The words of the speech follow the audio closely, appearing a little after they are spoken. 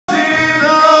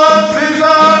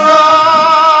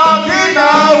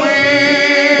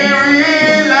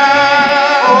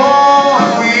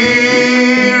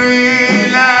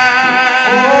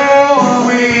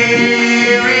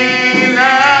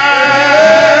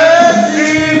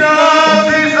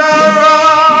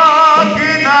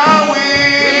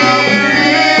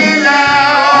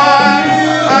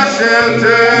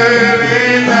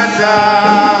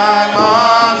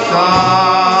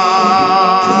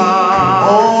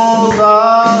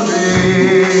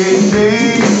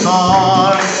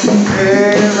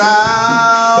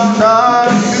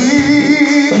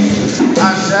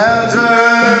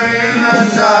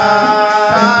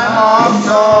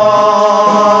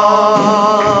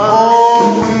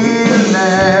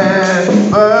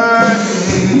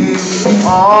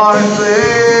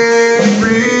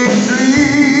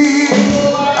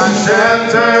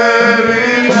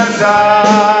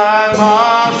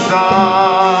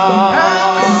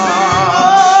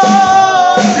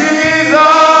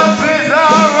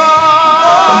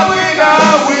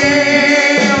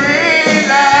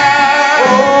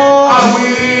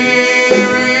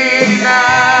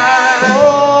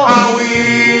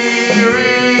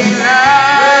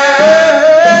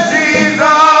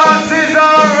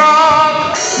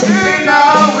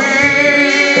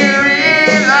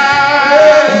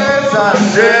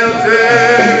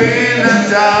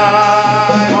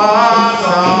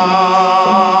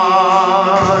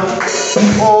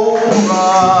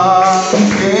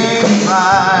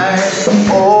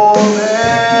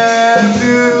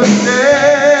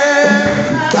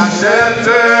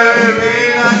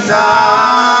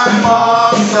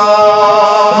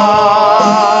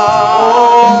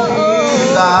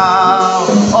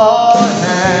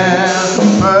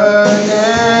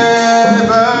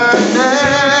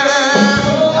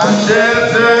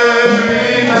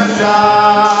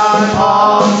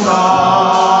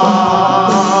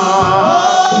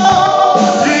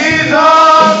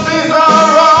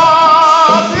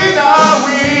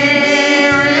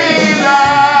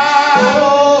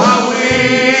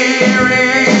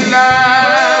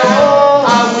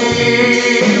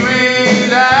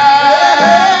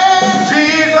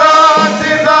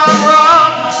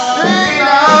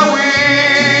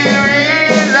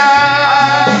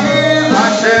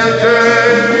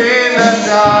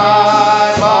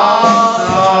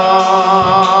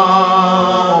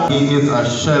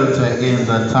shelter in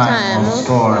the time of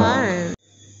storm.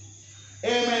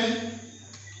 Amen.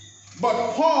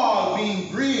 But Paul,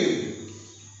 being grieved,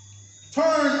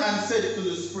 turned and said to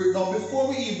the Spirit. Now, before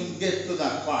we even get to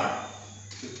that part,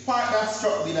 the part that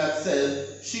struck me that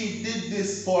says, she did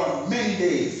this for many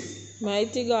days.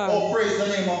 Mighty God. Oh, praise the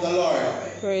name of the Lord.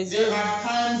 Praise there Him. are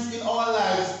times in our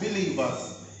lives,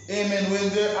 believers, amen, when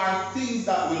there are things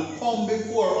that will come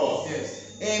before us. Yes.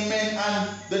 Amen. And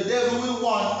the devil will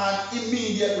want an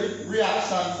immediate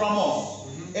reaction from us.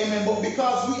 Amen. But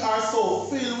because we are so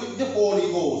filled with the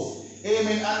Holy Ghost,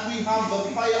 amen, and we have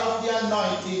the fire of the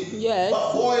anointing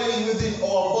boiling within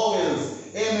our bowels,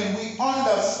 amen, we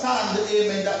understand,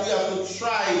 amen, that we have to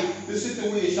try the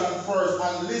situation first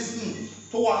and listen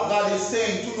to what God is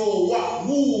saying to know what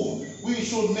move we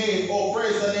should make. Oh,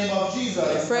 praise the name of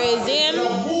Jesus. Praise Him. We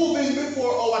are moving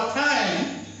before our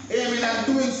time, amen, and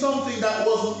doing something that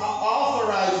wasn't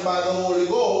authorized by the Holy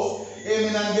Ghost,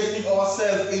 amen, and getting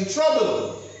ourselves in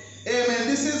trouble. Amen.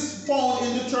 This is found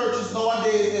in the churches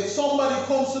nowadays. If somebody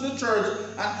comes to the church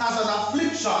and has an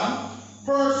affliction,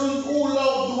 persons who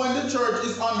love when the church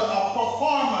is under a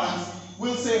performance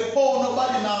will say, oh,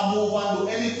 nobody now move and do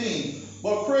anything.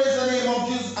 But praise the name of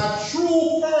Jesus, a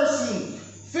true person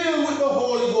filled with the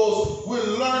Holy Ghost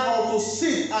will learn how to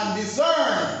sit and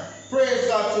discern. Praise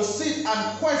God, to sit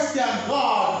and question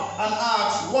God and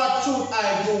ask, what should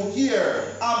I do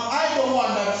here? Am I the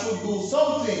one that should do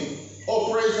something?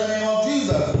 Oh, praise the name of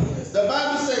Jesus. The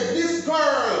Bible said this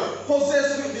girl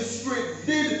possessed with the Spirit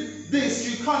did this.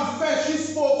 She confessed. She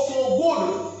spoke so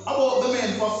good about the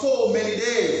men for so many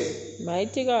days.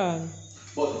 Mighty God.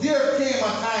 But there came a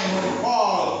time when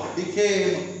Paul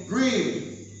became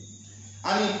grieved.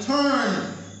 And he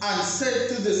turned and said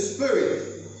to the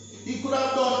Spirit, he could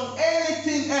have done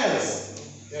anything else.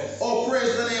 Yes. Oh,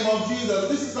 praise the name of Jesus.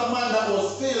 This is a man that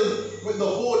was filled with the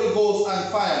Holy Ghost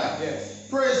and fire. Yes.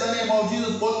 Praise the name of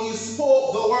Jesus. But he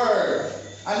spoke the word.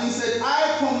 And he said,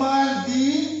 I command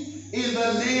thee in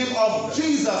the name of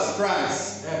Jesus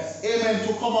Christ. Yes. Amen.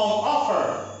 To come out of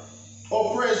her.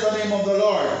 Oh, praise the name of the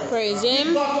Lord. Praise Him.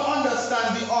 You've got to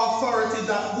understand the authority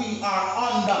that we are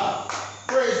under.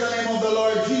 Praise the name of the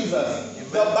Lord Jesus. Amen.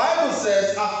 The Bible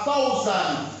says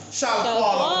 1,000 shall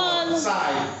fall on our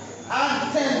side,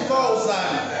 and 10,000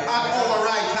 at our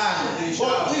right hand.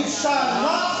 But it shall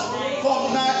not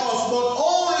come nigh us, but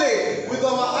only with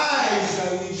our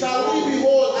eyes shall we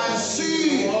behold and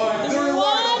see the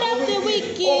reward of the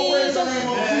wicked. Oh, praise the name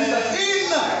of Jesus.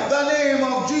 In the name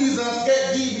of Jesus,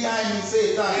 get thee behind me,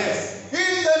 Satan. Yes.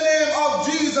 In the name of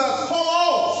Jesus, come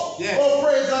out. Yes. Oh,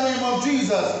 praise the name of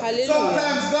Jesus. Hallelujah.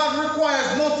 Sometimes God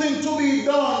requires nothing to be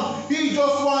done. He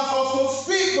just wants us to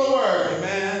speak the word.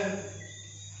 Amen.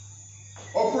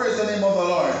 Oh, praise the name of the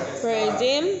Lord. Praise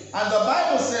Him. And the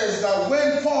Bible says that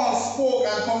when Paul spoke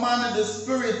and commanded the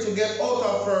Spirit to get out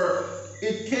of her,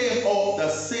 it came out the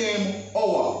same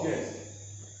hour. Yes.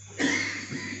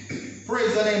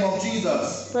 Praise the name of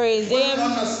Jesus. Praise When Him. we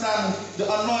understand the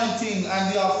anointing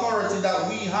and the authority that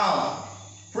we have,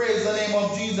 praise the name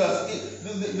of Jesus.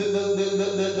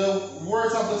 The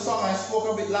words of the song, I spoke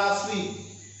of it last week.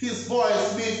 His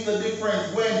voice makes the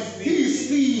difference when He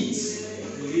speaks.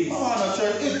 Come on,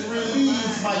 church. It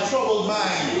relieves my troubled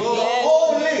mind. Yes.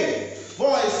 Only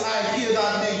voice I hear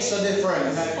that makes a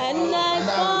difference. And I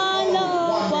follow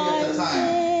one day at a time.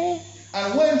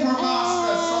 And when her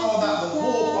master saw that the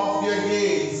hope of their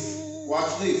gains,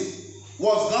 watch this,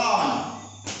 was gone.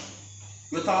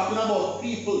 We're talking about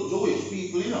people, Jewish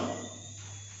people, you know.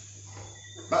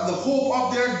 That the hope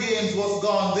of their gains was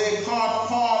gone. They caught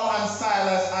Paul and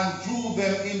Silas and drew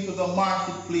them into the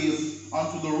marketplace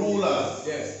unto the rulers.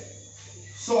 Yes.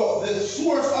 So the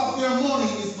source of their money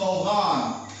is now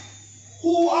gone.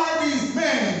 Who are these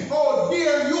men? How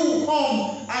dare you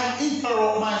come and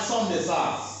interrupt my Sunday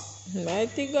service?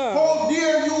 Mighty God. How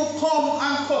dare you come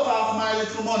and cut off my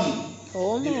little money?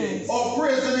 Oh man. Oh,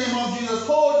 praise the name of Jesus.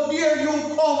 How dare you come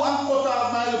and cut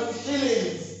off my little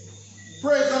shillings?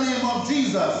 Praise the name of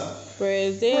Jesus.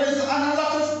 Praise Him. And a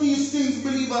lot of these things,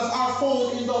 believers, are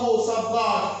found in the house of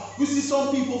God. We see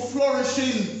some people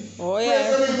flourishing. Oh, praise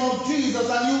yeah. the name of Jesus.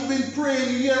 And you've been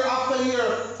praying year after year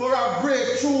for a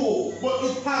breakthrough, but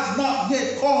it has not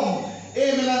yet come.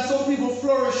 Amen. And some people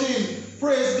flourishing.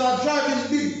 Praise God. Driving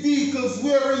big vehicles,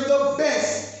 wearing the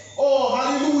best. Oh,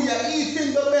 hallelujah.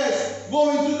 Eating the best.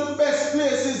 Going to the best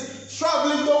places.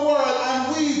 Traveling the world.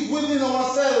 And we within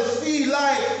ourselves feel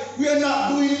like we are not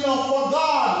doing enough for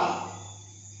God.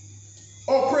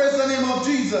 Oh, praise the name of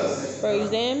Jesus. Praise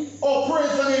Him. Oh,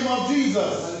 praise the name of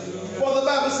Jesus. For the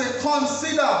Bible says,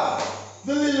 consider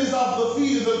the lilies of the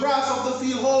field, the grass of the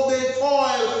field, how they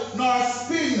toil nor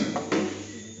spin.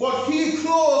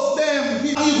 clothes them.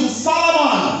 Even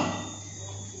Solomon,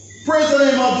 praise the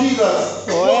name of Jesus,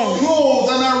 was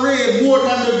clothed and arrayed more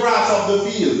than the grass of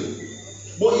the field.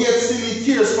 But yet still he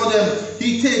cares for them.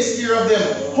 He takes care of them.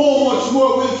 How much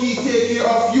more will he take care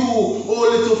of you, O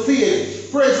little faith?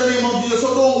 Praise the name of Jesus.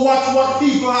 So don't watch what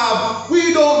people have.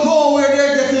 We don't know where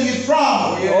they're getting it from.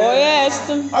 Oh, yes.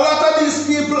 A lot of these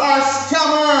people are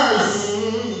scammers.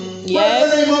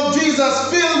 Yes. Praise the name of Jesus,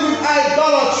 filled with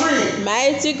idolatry.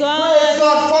 Mighty Praise God.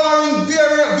 God, following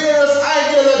various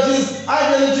ideologies.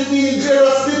 Ideology meaning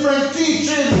various different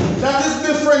teaching that is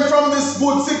different from this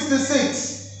good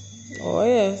 66. Oh,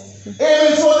 yes.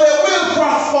 Amen. So they will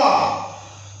prosper.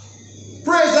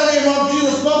 Praise the name of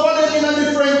Jesus. Not for them in a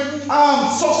different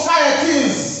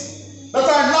societies that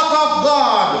are not of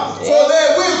God. So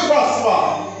they will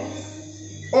prosper.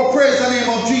 Oh, praise the name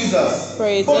of Jesus.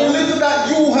 Praise For the Him. little that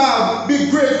you have, be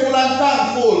grateful and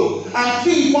thankful. And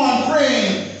keep on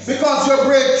praying. Because your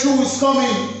breakthrough is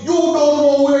coming. You don't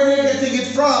know where they're getting it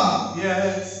from.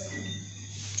 Yes.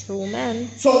 True, man.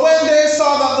 So when they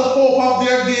saw that the hope of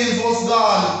their gains was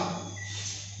gone,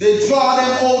 they draw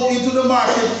them out into the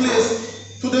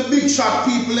marketplace to the big shot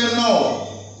people them now.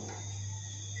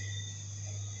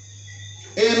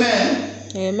 Amen.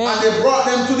 Amen. And they brought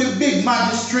them to the big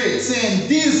magistrate, saying,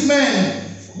 these men,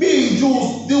 being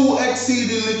Jews, do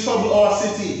exceedingly trouble our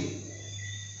city.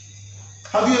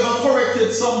 Have you ever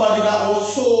corrected somebody that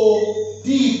was so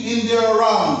deep in their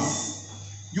wrongs?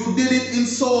 You did it in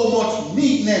so much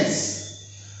meekness.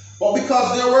 But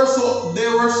because they were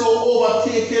so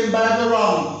overtaken by the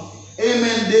wrong,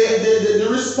 amen, the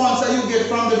response that you get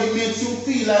from them, it makes you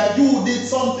feel like you did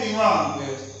something wrong.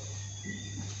 Yes.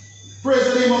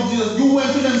 Praise the name of Jesus. You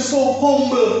went to them so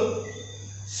humble,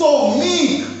 so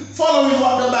meek, following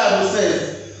what the Bible says.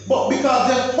 But because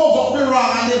they hug up the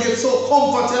wrong and they get so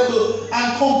comfortable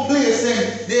and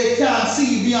complacent, they can't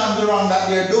see beyond the wrong that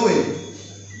they're doing.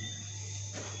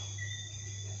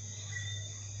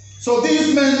 So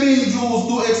these men being Jews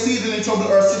do exceedingly trouble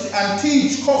our city and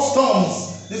teach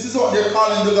customs. This is what they're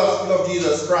calling the gospel of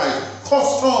Jesus Christ.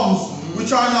 Customs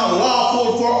which are not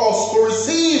lawful for us to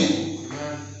receive,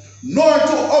 nor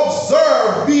to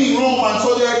observe, being Roman.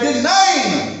 So they're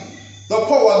denying the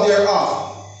power thereof.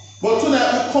 But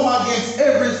tonight we come against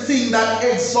everything that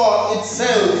exalts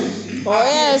itself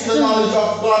against the knowledge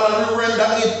of God, and we render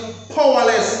it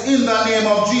powerless in the name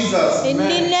of Jesus. In the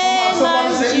name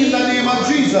of Jesus. In the name of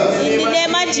Jesus. In the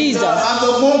name of Jesus. And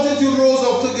the multitude rose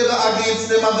up together against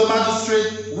them, and the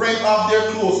magistrate rent off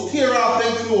their clothes, tear off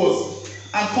their clothes,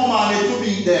 and commanded to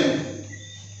beat them.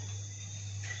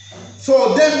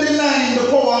 So them denying the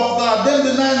power of God, them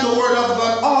denying the word of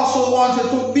God, also wanted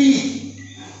to beat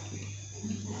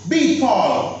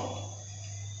Paul.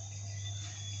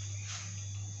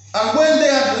 And when they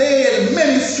had laid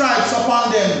many stripes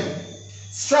upon them,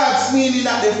 stripes meaning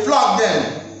that they flogged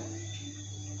them,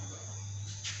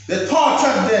 they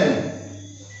tortured them,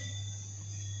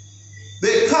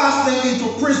 they cast them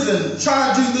into prison,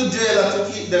 charging the jailer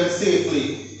to keep them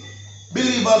safely.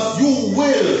 Believers, you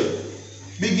will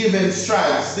be given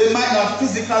stripes. They might not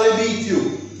physically beat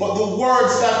you, but the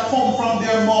words that come from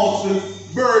their mouths will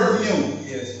burden you.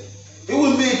 Yes. It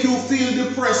will make you feel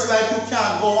depressed, like you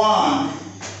can't go on.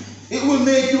 It will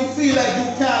make you feel like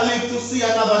you can't live to see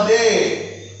another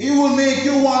day. It will make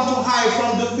you want to hide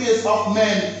from the face of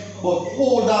men, but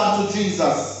hold on to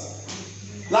Jesus.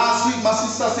 Last week my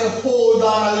sister said, hold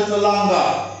on a little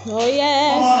longer. Oh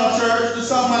yes. Come on, church. The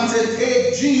someone said,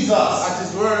 take Jesus at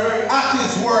his word,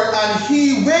 and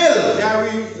he will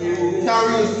carry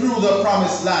you through the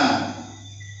promised land.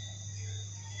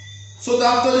 So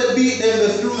after they beat them,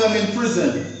 they threw them in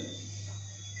prison.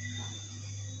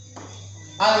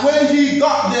 And when he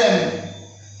got them,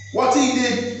 what he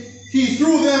did, he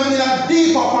threw them in a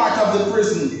deeper part of the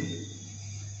prison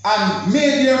and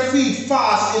made their feet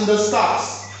fast in the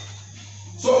stocks.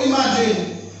 So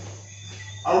imagine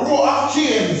a row of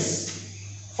chains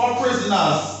for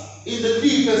prisoners in the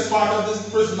deepest part of this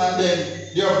prison, and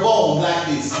then they're bound like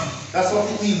this. That's what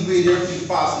it means, made their feet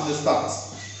fast in the stocks.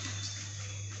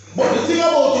 But the thing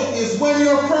about it is, when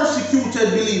you're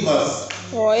persecuted, believers,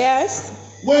 oh yes,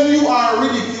 when you are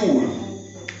ridiculed,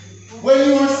 when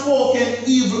you are spoken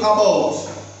evil about,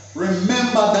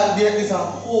 remember that there is a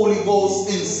Holy Ghost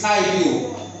inside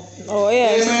you. Oh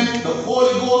yes. Amen. The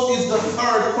Holy Ghost is the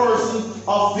third person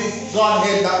of this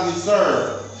Godhead that we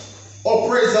serve. Oh,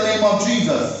 praise the name of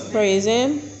Jesus. Praise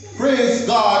Him. Praise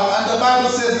God. And the Bible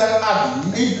says that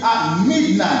at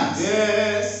midnight,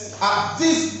 yes, at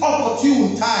this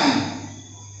opportune time,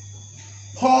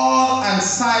 Paul and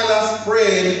Silas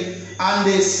prayed, and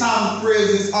they sang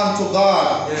praises unto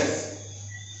God. Yes.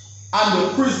 and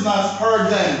the prisoners heard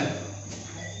them.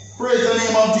 Praise the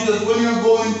name of Jesus. When you're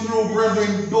going through,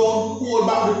 brethren, don't hold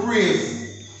back the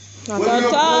praise. When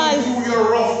you're going through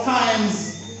your rough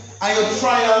times and your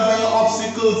trials and your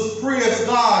obstacles, praise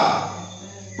God.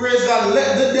 Praise God.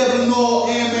 Let the devil know,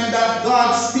 amen, that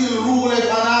God still ruleth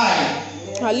and I.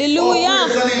 Hallelujah. Oh,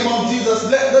 praise the name of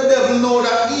Jesus. Let the devil know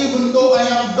that even though I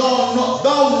am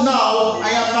down now, I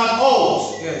am not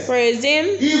out. Yes. Praise him.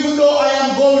 Even though I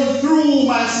am going through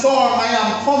my storm, I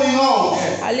am coming out.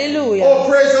 Yes. Hallelujah. Oh,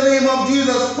 praise the name of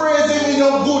Jesus. Praise him in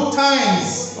your good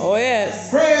times. Oh, yes.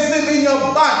 Praise him in your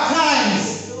bad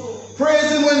times.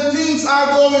 Praise him when things are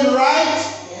going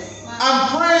right. And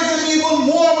praise him even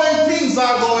more when things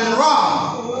are going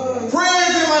wrong.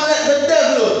 Praise him and let the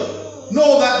devil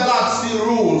know that God still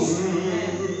rules.